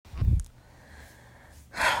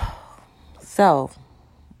So,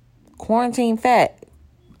 quarantine fat.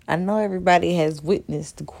 I know everybody has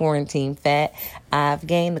witnessed the quarantine fat. I've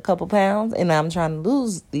gained a couple pounds and I'm trying to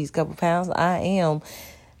lose these couple pounds. I am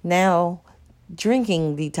now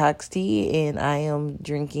drinking detox tea and I am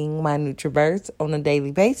drinking my NutriBurst on a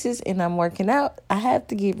daily basis and I'm working out. I have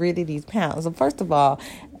to get rid of these pounds. So first of all,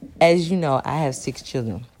 as you know, I have 6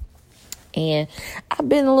 children and I've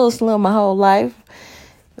been a little slim my whole life.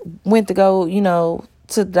 Went to go,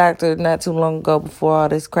 to the doctor not too long ago before all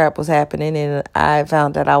this crap was happening, and I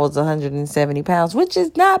found that I was 170 pounds, which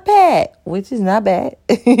is not bad, but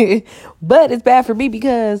it's bad for me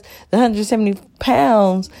because the 170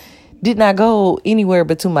 pounds did not go anywhere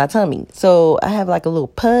but to my tummy. So I have like a little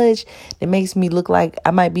pudge that makes me look like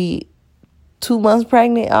I might be 2 months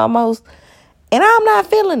pregnant almost, and I'm not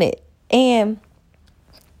feeling it. And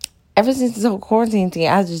ever since this whole quarantine thing,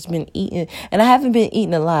 I've just been eating, and I haven't been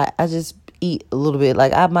eating a lot. I just eat a little bit.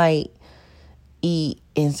 Like I might eat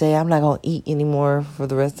and say I'm not going to eat anymore for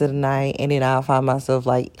the rest of the night, and then I'll find myself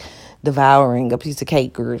like devouring a piece of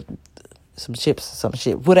cake or some chips or some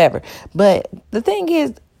shit, whatever. But the thing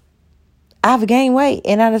is, I've gained weight,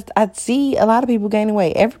 and I see a lot of people gaining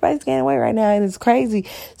weight. Everybody's gaining weight right now, and it's crazy.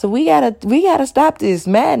 So we gotta stop this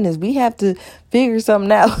madness. We have to figure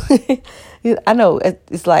something out. I know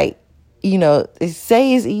it's like, they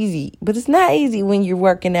say it's easy, but it's not easy when you're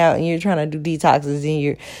working out and you're trying to do detoxes and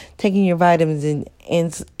you're taking your vitamins and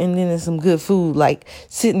then there's some good food like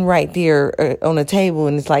sitting right there on the table,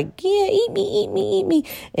 and it's like, yeah, eat me.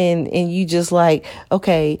 And you just like,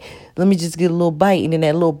 okay, let me just get a little bite, and then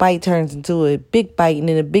that little bite turns into a big bite, and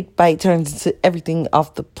then a big bite turns into everything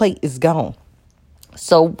off the plate is gone.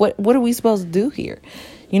 So what are we supposed to do here?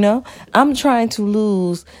 I'm trying to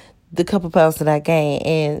lose the couple pounds that I gained,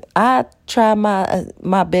 and I try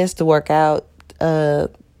my best to work out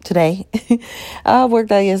today. I worked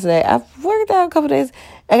out yesterday. I've worked out a couple days.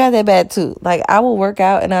 I got that bad too. Like I will work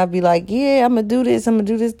out and I'll be like, yeah, I'm gonna do this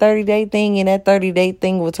 30-day thing, and that 30-day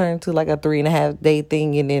thing will turn to like a 3.5-day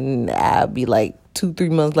thing, and then I'll be like 2-3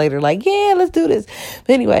 months later like, yeah, let's do this.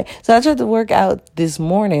 But anyway, so I tried to work out this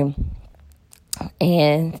morning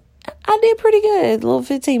and I did pretty good, a little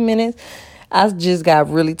 15 minutes. I just got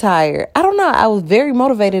really tired. I don't know. I was very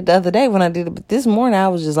motivated the other day when I did it, but this morning I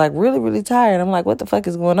was just like really, really tired. I'm like, what the fuck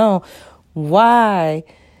is going on? Why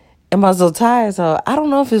am I so tired? So I don't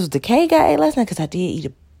know if it was the cake I ate last night, because I did eat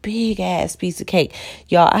a big ass piece of cake.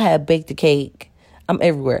 Y'all, I had baked the cake. I'm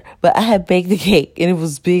everywhere, but I had baked the cake and it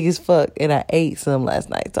was big as fuck, and I ate some last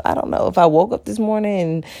night. So I don't know if I woke up this morning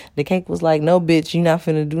and the cake was like, no bitch, you're not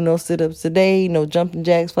finna do no sit-ups today, no jumping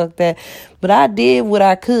jacks, fuck that. But I did what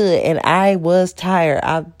I could, and I was tired.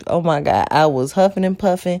 Oh my God, I was huffing and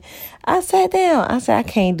puffing. I sat down. I said, I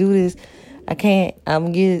can't do this. I can't.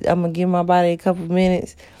 I'm gonna give my body a couple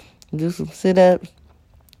minutes, do some sit-ups,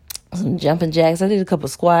 some jumping jacks. I did a couple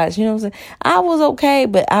squats, you know what I'm saying? I was okay,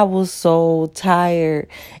 but I was so tired.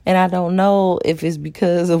 And I don't know if it's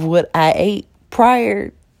because of what I ate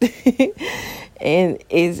prior. And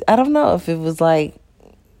I don't know if it was like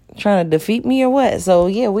trying to defeat me or what. So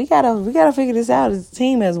yeah, we gotta figure this out as a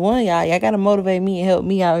team, as one, y'all. Y'all gotta motivate me and help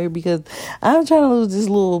me out here, because I'm trying to lose this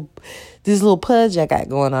little pudge I got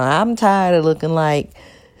going on. I'm tired of looking like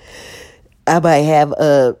I might have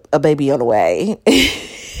a baby on the way.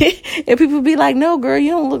 And people be like, no, girl, you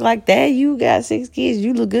don't look like that. You got 6 kids.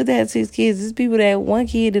 You look good to have 6 kids. There's people that have 1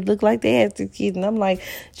 kid that look like they had 6 kids. And I'm like,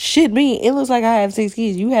 shit, me. It looks like I have 6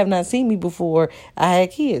 kids. You have not seen me before I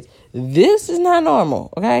had kids. This is not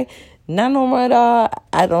normal, okay? Not normal at all.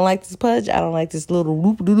 I don't like this pudge. I don't like this little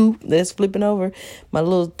loop that's flipping over my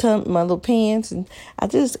little pants. And I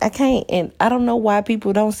can't. And I don't know why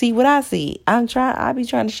people don't see what I see. I be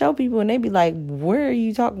trying to show people, and they be like, where are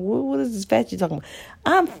you talking? What is this fat you talking about?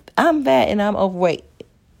 I'm fat and I'm overweight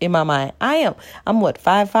in my mind. I am. I'm what,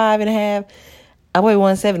 5'5.5". I weigh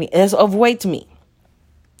 170. That's overweight to me.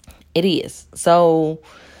 It is. So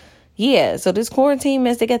yeah, so this quarantine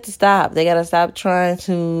mess, they got to stop. They got to stop trying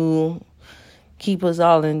to keep us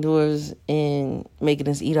all indoors and making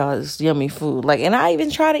us eat all this yummy food. Like, and I even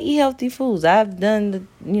try to eat healthy foods. I've done,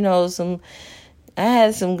 I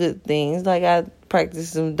had some good things. Like, I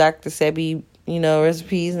practiced some Dr. Sebi,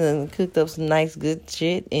 recipes, and cooked up some nice, good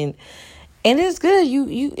shit. And it's good.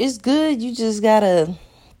 It's good. You just gotta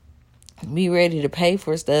be ready to pay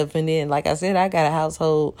for stuff. And then, like I said, I got a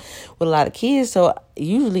household with a lot of kids, so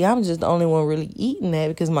usually I'm just the only one really eating that,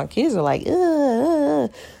 because my kids are like,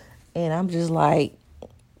 and I'm just like,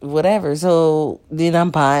 whatever. So then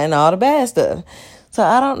I'm buying all the bad stuff. So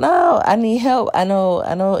I don't know. I need help. I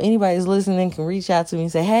know anybody's listening can reach out to me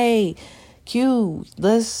and say, hey, Q,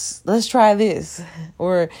 let's try this,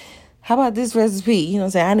 or how about this recipe? You know what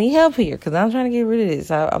I'm saying? I need help here because I'm trying to get rid of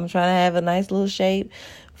this. I'm trying to have a nice little shape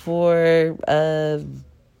for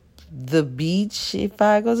the beach if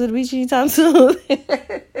I go to the beach anytime soon.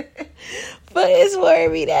 But it's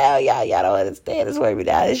wearing me down, y'all. Y'all don't understand. It's wearing me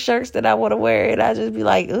down. It's shirts that I want to wear, and I just be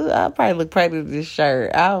like, I'll probably look pregnant with this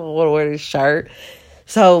shirt. I don't want to wear this shirt.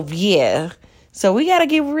 So, yeah. So, we got to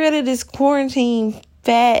get rid of this quarantine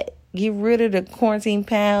fat, get rid of the quarantine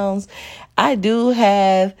pounds. I do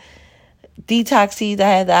have detox teas. I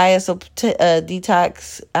have the ISO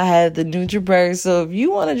detox. I have the NutriBurst. So if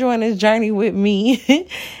you want to join this journey with me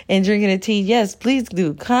and drinking a tea, yes, please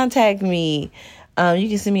do. Contact me.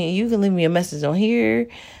 You can leave me a message on here. You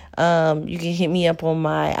can hit me up on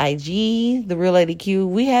my IG, The Real Lady Q.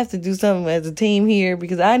 We have to do something as a team here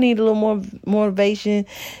because I need a little more motivation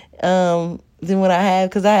than what I have,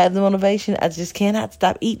 because I have the motivation. I just cannot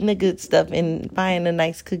stop eating the good stuff and buying the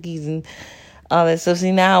nice cookies and all that stuff.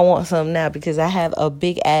 See, now I want some now because I have a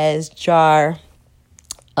big ass jar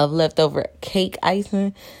of leftover cake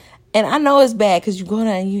icing. And I know it's bad because you go down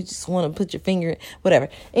and you just want to put your finger in, whatever.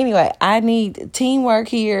 Anyway, I need teamwork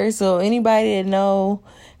here. So anybody that know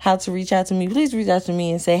how to reach out to me, please reach out to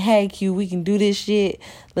me and say, hey, Q, we can do this shit.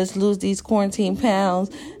 Let's lose these quarantine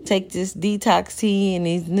pounds. Take this detox tea and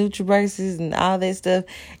these NutriBursts and all that stuff.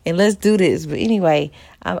 And let's do this. But anyway,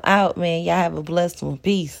 I'm out, man. Y'all have a blessed one.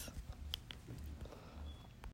 Peace.